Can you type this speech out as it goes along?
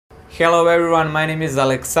Hello everyone, my name is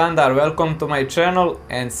Alexander, welcome to my channel,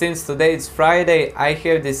 and since today is Friday, I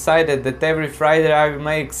have decided that every Friday I will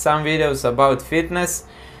make some videos about fitness.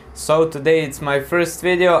 So today it's my first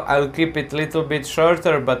video. I'll keep it a little bit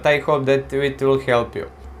shorter, but I hope that it will help you.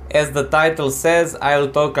 As the title says, I'll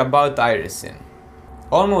talk about irisin.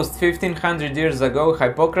 Almost 1500 years ago,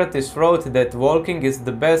 Hippocrates wrote that walking is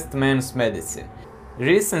the best man's medicine.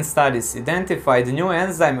 Recent studies identified a new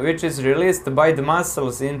enzyme which is released by the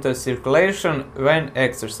muscles into circulation when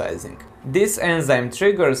exercising. This enzyme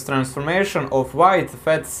triggers transformation of white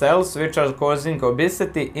fat cells which are causing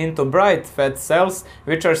obesity into bright fat cells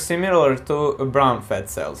which are similar to brown fat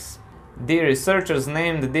cells. The researchers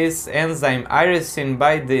named this enzyme irisin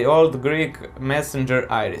by the Old Greek messenger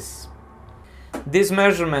Iris. These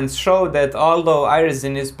measurements show that although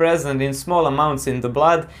irisin is present in small amounts in the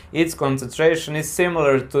blood, its concentration is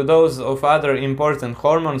similar to those of other important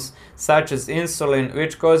hormones such as insulin,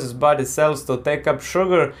 which causes body cells to take up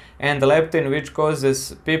sugar, and leptin, which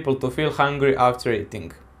causes people to feel hungry after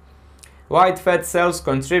eating. White fat cells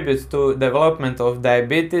contribute to development of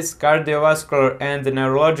diabetes, cardiovascular and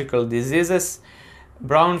neurological diseases.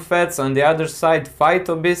 Brown fats, on the other side, fight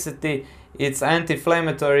obesity. It's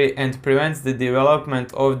anti-inflammatory and prevents the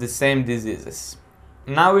development of the same diseases.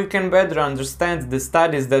 Now we can better understand the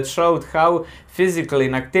studies that showed how physical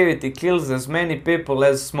inactivity kills as many people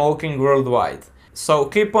as smoking worldwide. So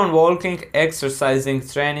keep on walking, exercising,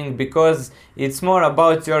 training, because it's more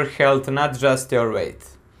about your health, not just your weight.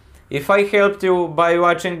 If I helped you by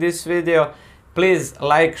watching this video, please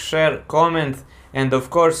like, share, comment and of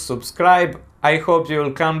course subscribe. I hope you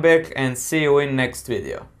will come back and see you in next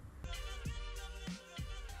video.